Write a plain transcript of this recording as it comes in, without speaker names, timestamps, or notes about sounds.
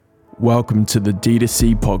Welcome to the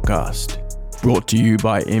D2C podcast, brought to you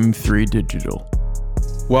by M3 Digital.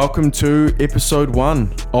 Welcome to episode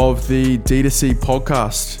 1 of the D2C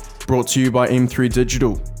podcast, brought to you by M3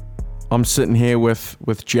 Digital. I'm sitting here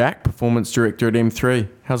with Jack, Performance Director at M3.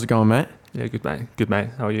 How's it going, mate? Yeah, good, mate. Good, mate.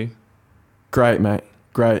 How are you? Great, mate.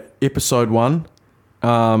 Great. Episode 1.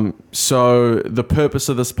 So the purpose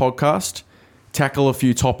of this podcast, tackle a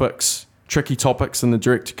few topics, tricky topics in the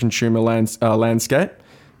direct-to-consumer landscape,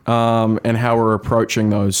 and how we're approaching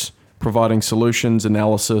those, providing solutions,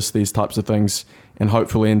 analysis, these types of things, and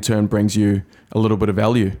hopefully in turn brings you a little bit of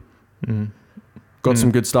value. Got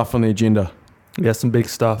some good stuff on the agenda. Yeah, some big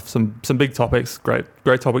stuff, some big topics. Great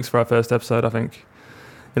topics for our first episode. I think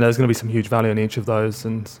there's going to be some huge value in each of those,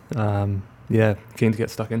 and keen to get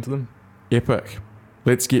stuck into them. Epic.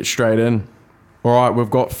 Let's get straight in. All right, we've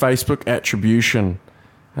got Facebook attribution,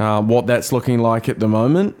 what that's looking like at the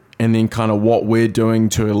moment, and then kind of what we're doing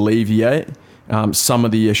to alleviate some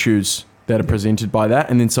of the issues that are presented by that,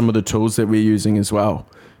 and then some of the tools that we're using as well.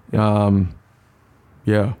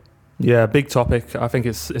 Yeah, big topic. I think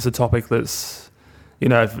it's a topic that's,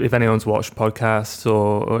 if anyone's watched podcasts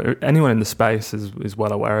or anyone in the space is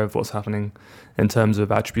well aware of what's happening in terms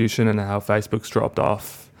of attribution and how Facebook's dropped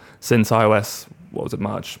off since iOS,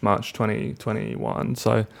 March 2021.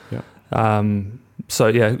 So,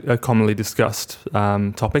 a commonly discussed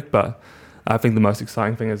topic, but I think the most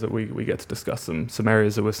exciting thing is that we get to discuss some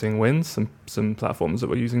areas that we're seeing wins, some platforms that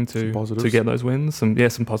we're using to get those wins, some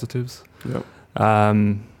positives. Yep.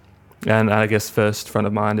 And I guess first front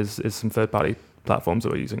of mind is some third-party platforms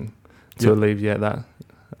that we're using to alleviate that.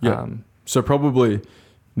 So probably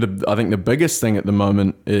I think the biggest thing at the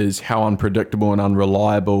moment is how unpredictable and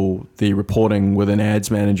unreliable the reporting within Ads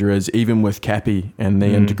Manager is, even with Cappy and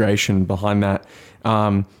the integration behind that.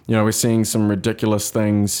 We're seeing some ridiculous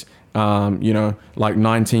things, like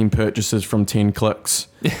 19 purchases from 10 clicks,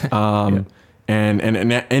 and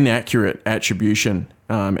inaccurate attribution.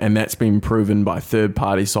 And that's been proven by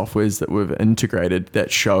third-party softwares that we've integrated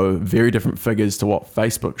that show very different figures to what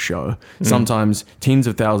Facebook show. Sometimes tens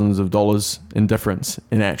of thousands of dollars in difference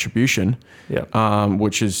in attribution,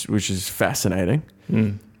 which is fascinating.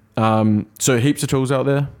 So heaps of tools out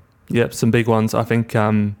there. Yep, some big ones. I think,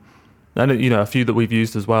 and a few that we've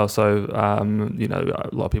used as well. So, a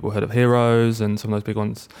lot of people heard of Heroes and some of those big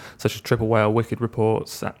ones, such as Triple Whale, Wicked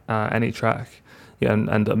Reports, AnyTrack.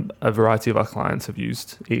 And a variety of our clients have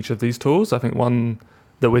used each of these tools. I think one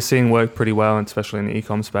that we're seeing work pretty well, and especially in the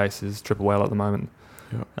e-com space, is Triple Whale at the moment.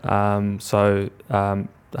 I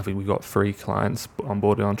think we've got 3 clients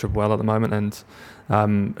onboarded on Triple Whale at the moment, and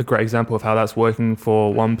a great example of how that's working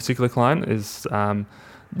for one particular client is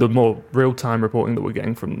the more real-time reporting that we're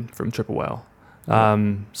getting from Triple Whale.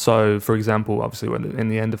 So, for example, obviously we're in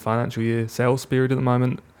the end of financial year sales period at the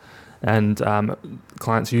moment, and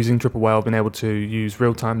clients using Triple Whale have been able to use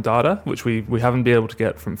real-time data, which we haven't been able to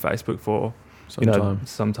get from Facebook for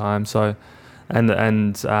some time. So,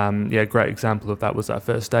 great example of that was that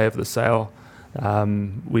first day of the sale.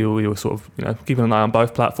 We were sort of keeping an eye on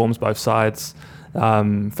both platforms, both sides.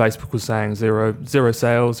 Facebook was saying zero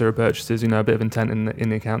sales, 0 purchases, a bit of intent in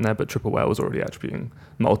the account there, but Triple Whale was already attributing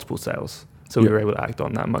multiple sales, so we were able to act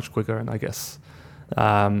on that much quicker. And I guess,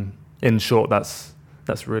 in short, that's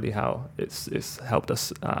really how it's helped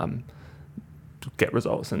us get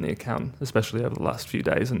results in the account, especially over the last few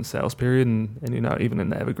days in the sales period, and even in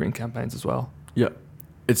the evergreen campaigns as well. Yeah,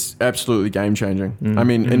 it's absolutely game changing. I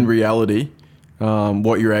mean, in reality,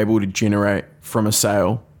 what you're able to generate from a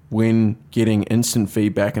sale when getting instant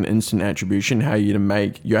feedback and instant attribution, how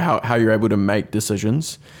you're able to make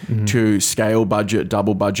decisions to scale budget,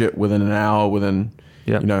 double budget within an hour,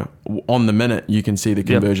 on the minute, you can see the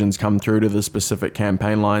conversions come through to the specific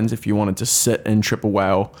campaign lines if you wanted to sit in Triple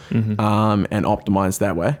Whale and optimize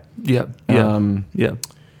that way.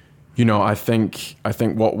 I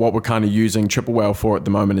think what we're kind of using Triple Whale for at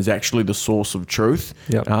the moment is actually the source of truth.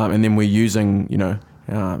 And then we're using,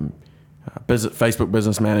 Facebook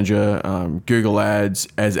Business Manager, Google Ads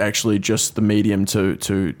as actually just the medium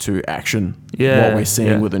to action what we're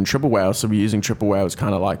seeing within Triple Whale. So we're using Triple Whale as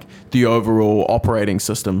kind of like the overall operating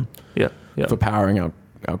system for powering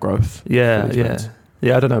our growth. I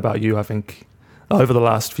don't know about you. I think over the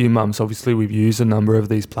last few months, obviously we've used a number of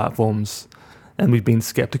these platforms and we've been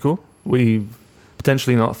skeptical. We've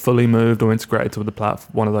potentially not fully moved or integrated to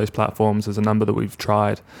one of those platforms. There's a number that we've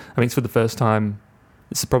tried. I think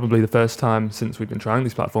it's probably the first time since we've been trying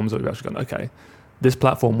these platforms that we've actually gone, okay, this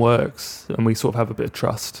platform works, and we sort of have a bit of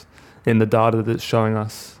trust in the data that's showing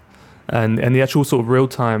us, and the actual sort of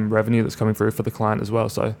real-time revenue that's coming through for the client as well.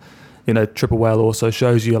 So Triple Whale also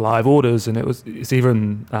shows you your live orders, and it's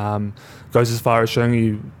even goes as far as showing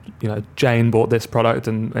you, Jane bought this product,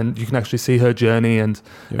 and you can actually see her journey and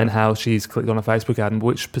how she's clicked on a Facebook ad and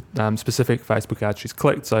which specific Facebook ad she's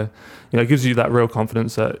clicked. So, it gives you that real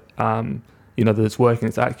confidence that, that it's working,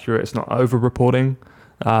 it's accurate, it's not over-reporting.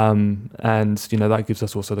 And, that gives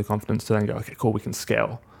us also the confidence to then go, okay, cool, we can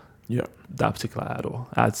scale that particular ad or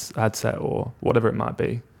ad set or whatever it might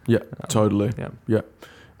be. Yeah, totally. Yeah.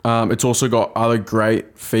 It's also got other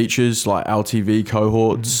great features like LTV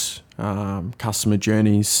cohorts, customer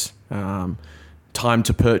journeys, time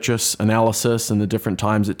to purchase analysis, and the different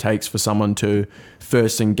times it takes for someone to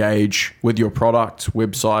first engage with your product,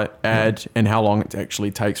 website, ad, and how long it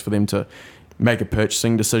actually takes for them to make a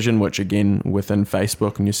purchasing decision, which again, within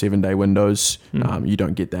Facebook and your 7-day windows, you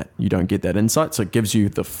don't get that. You don't get that insight. So it gives you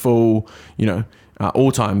the full,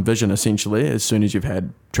 all-time vision essentially. As soon as you've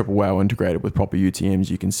had Triple Whale integrated with proper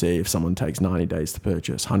UTMs, you can see if someone takes 90 days to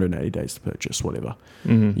purchase, 180 days to purchase, whatever.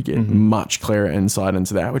 You get much clearer insight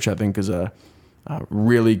into that, which I think is a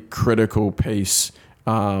really critical piece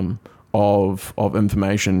of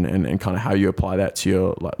information and kind of how you apply that to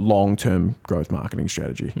your long-term growth marketing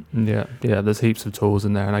strategy. Yeah, there's heaps of tools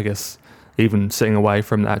in there, and I guess even sitting away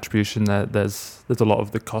from the attribution, there's a lot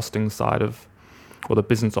of the costing side of, or the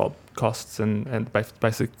business op costs and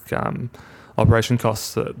basic operation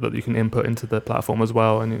costs that you can input into the platform as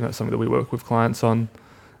well, and something that we work with clients on,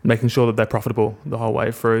 making sure that they're profitable the whole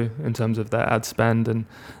way through in terms of their ad spend and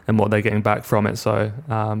what they're getting back from it. So,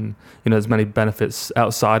 there's many benefits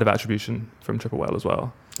outside of attribution from Triple Whale as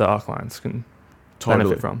well that our clients can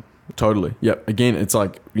benefit from. Totally. Yep. Again, it's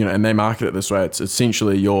like, and they market it this way. It's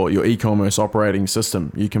essentially your e-commerce operating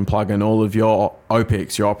system. You can plug in all of your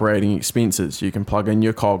OPEX, your operating expenses. You can plug in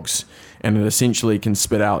your COGS, and it essentially can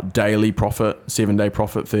spit out daily profit, 7-day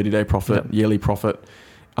profit, 30-day profit, yearly profit.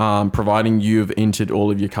 Providing you've entered all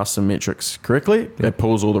of your custom metrics correctly, it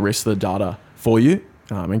pulls all the rest of the data for you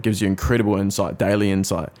and gives you incredible insight, daily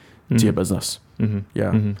insight to your business. All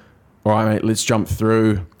right, mate, let's jump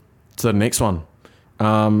through to the next one.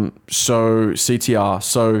 So CTR.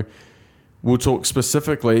 So we'll talk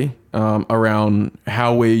specifically around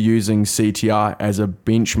how we're using CTR as a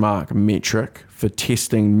benchmark metric for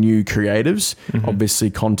testing new creatives. Obviously,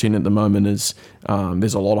 content at the moment is,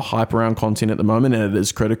 there's a lot of hype around content at the moment, and it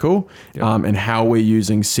is critical. And how we're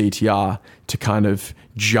using CTR to kind of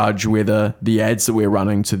judge whether the ads that we're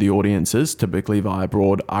running to the audiences, typically via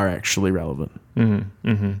broad, are actually relevant.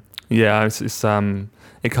 Yeah, it's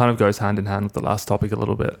it kind of goes hand in hand with the last topic a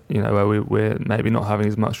little bit, where we're maybe not having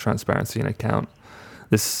as much transparency in account.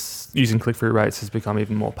 This using click-through rates has become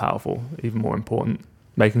even more powerful, even more important,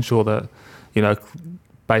 making sure that,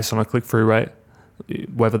 based on a click-through rate,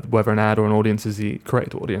 whether an ad or an audience is the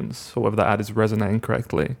correct audience or whether that ad is resonating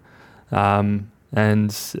correctly. I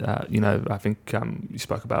think you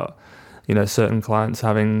spoke about, certain clients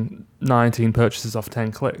having 19 purchases off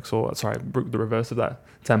 10 clicks, or the reverse of that,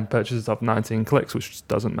 10 purchases off 19 clicks, which just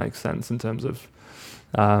doesn't make sense in terms of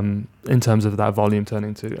that volume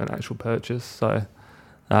turning to an actual purchase. So,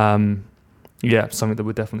 something that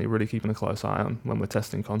we're definitely really keeping a close eye on when we're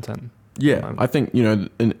testing content. Yeah, I think,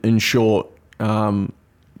 in short,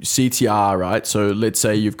 CTR, right? So let's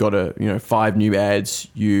say you've got 5 new ads,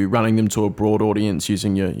 you running them to a broad audience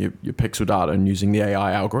using your pixel data and using the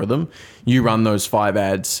AI algorithm. You run those 5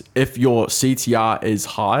 ads. If your CTR is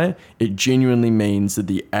high, it genuinely means that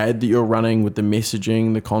the ad that you're running with the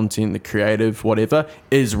messaging, the content, the creative, whatever,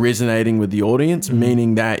 is resonating with the audience,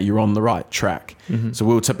 meaning that you're on the right track. So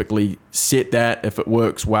we'll typically set that. If it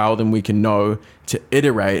works well, then we can know to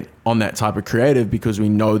iterate on that type of creative because we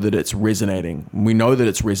know that it's resonating. We know that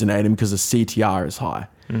it's resonating because the CTR is high.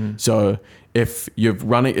 So if you're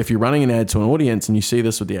running an ad to an audience, and you see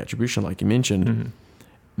this with the attribution, like you mentioned,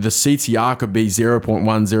 the CTR could be 0.1,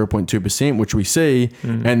 0.2%, which we see,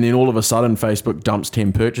 and then all of a sudden Facebook dumps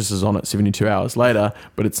 10 purchases on it 72 hours later,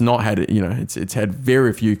 but it's not had, it's had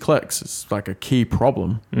very few clicks. It's like a key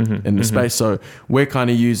problem in the space. So we're kind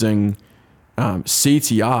of using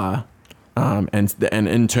CTR and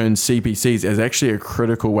in turn CPCs as actually a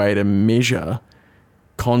critical way to measure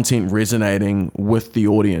content resonating with the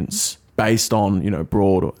audience based on,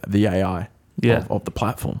 broad, the AI of the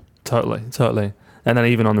platform. Totally. And then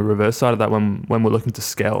even on the reverse side of that, when we're looking to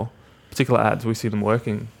scale particular ads, we see them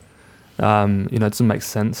working. It doesn't make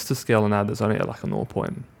sense to scale an ad that's only at like a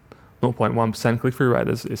 0.1% click-through rate.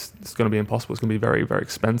 It's going to be impossible. It's going to be very, very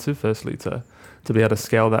expensive, firstly, to be able to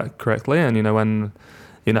scale that correctly. And, when,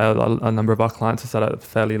 a number of our clients are set at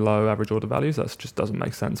fairly low average order values, that just doesn't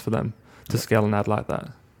make sense for them to scale an ad like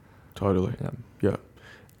that. Totally. Yeah.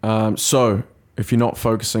 So if you're not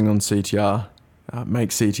focusing on CTR, make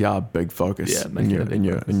CTR a big focus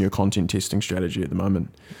in your content testing strategy at the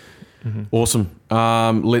moment. Mm-hmm. Awesome.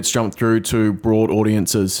 Let's jump through to broad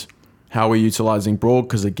audiences. How we're utilizing broad,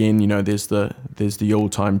 because again, there's the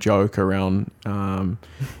all-time joke around,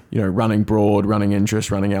 running broad, running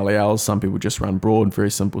interest, running LALs. Some people just run broad,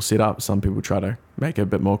 very simple setup. Some people try to make it a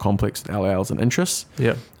bit more complex with LALs and interests.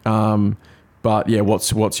 Yeah. But yeah,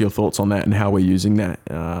 what's your thoughts on that and how we're using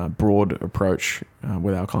that broad approach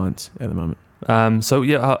with our clients at the moment?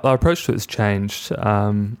 Our approach to it has changed.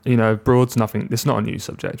 Broad's nothing. It's not a new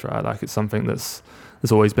subject, right? Like it's something that's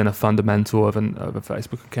always been a fundamental of a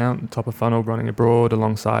Facebook account, top of funnel, running a broad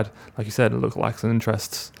alongside, like you said, lookalikes and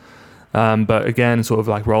interests. But again, sort of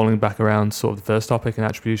like rolling back around sort of the first topic and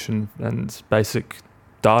attribution and basic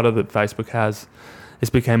data that Facebook has, it's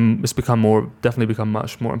definitely become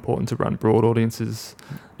much more important to run broad audiences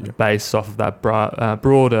based off of that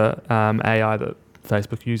broader AI that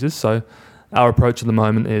Facebook uses. So our approach at the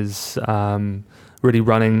moment is really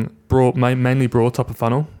running mainly broad top of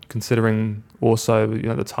funnel, considering also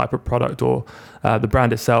the type of product or the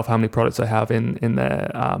brand itself, how many products they have in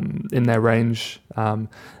their range, and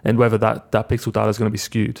whether that pixel data is going to be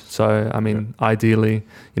skewed. So ideally,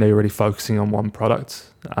 you're really focusing on one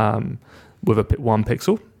product with one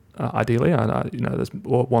pixel. Ideally, there's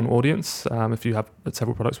one audience. If you have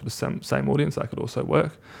several products with the same audience, that could also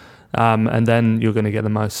work. And then you're going to get the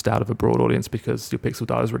most out of a broad audience because your pixel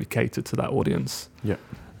data is really catered to that audience. Yeah.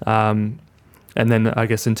 And then I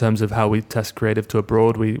guess in terms of how we test creative to a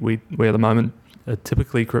broad, we at the moment are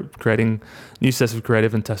typically creating new sets of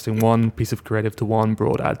creative and testing one piece of creative to one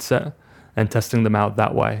broad ad set and testing them out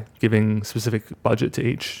that way, giving specific budget to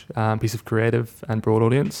each piece of creative and broad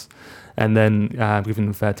audience, and then giving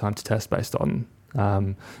them fair time to test based on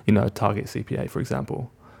target CPA, for example.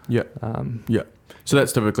 Yeah. So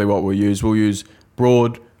that's typically what we'll use. We'll use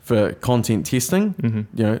broad for content testing.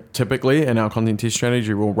 Mm-hmm. Typically in our content test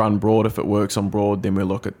strategy, we'll run broad. If it works on broad, then we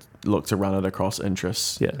look to run it across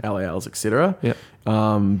interests, LALs, etc. Yeah.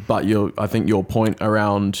 But I think your point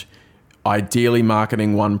around ideally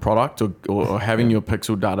marketing one product or having your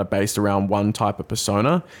pixel data based around one type of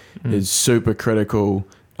persona is super critical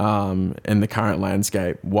in the current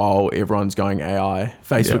landscape. While everyone's going AI,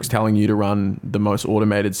 Facebook's telling you to run the most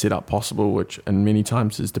automated setup possible, which and many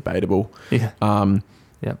times is debatable.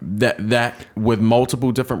 That with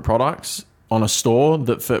multiple different products on a store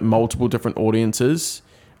that fit multiple different audiences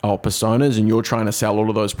or personas, and you're trying to sell all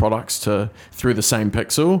of those products through the same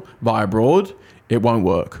pixel via broad, it won't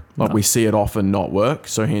work. We see it often not work.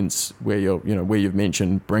 So hence where you've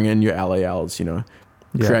mentioned, bring in your LALs,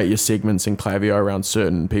 create your segments in Klaviyo around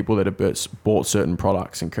certain people that have bought certain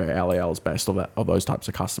products and create LALs based on those types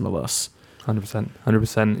of customer lists.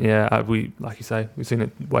 100%. Yeah, we, like you say, we've seen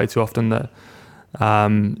it way too often that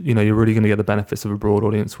you're really going to get the benefits of a broad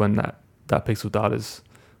audience when that pixel data is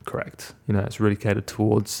correct. It's really catered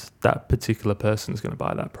towards that particular person who's going to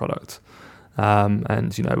buy that product.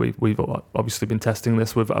 And we've obviously been testing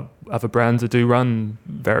this with other brands that do run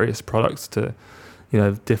various products to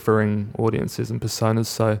differing audiences and personas.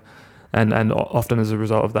 So and often as a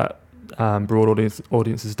result of that, broad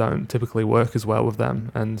audiences don't typically work as well with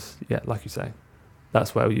them. And like you say,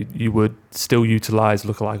 that's where you would still utilize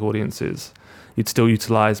lookalike audiences. You'd still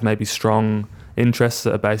utilize maybe strong interests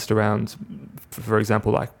that are based around, for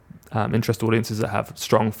example, like interest audiences that have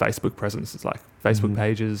strong Facebook presences, like Facebook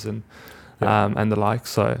pages and the like.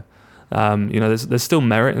 So there's still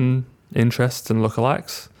merit in interests and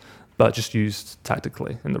lookalikes, but just used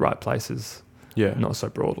tactically in the right places. Not so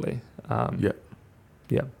broadly.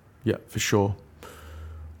 Yeah, for sure.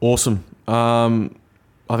 Awesome.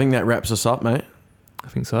 I think that wraps us up, mate. I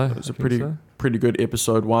think so. It was a pretty good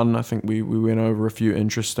episode 1. I think we went over a few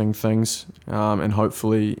interesting things, and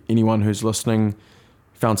hopefully anyone who's listening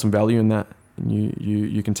found some value in that. And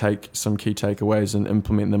you can take some key takeaways and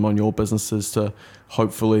implement them on your businesses to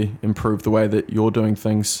hopefully improve the way that you're doing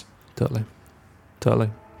things. Totally.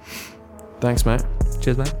 Thanks, mate.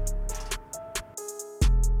 Cheers, mate.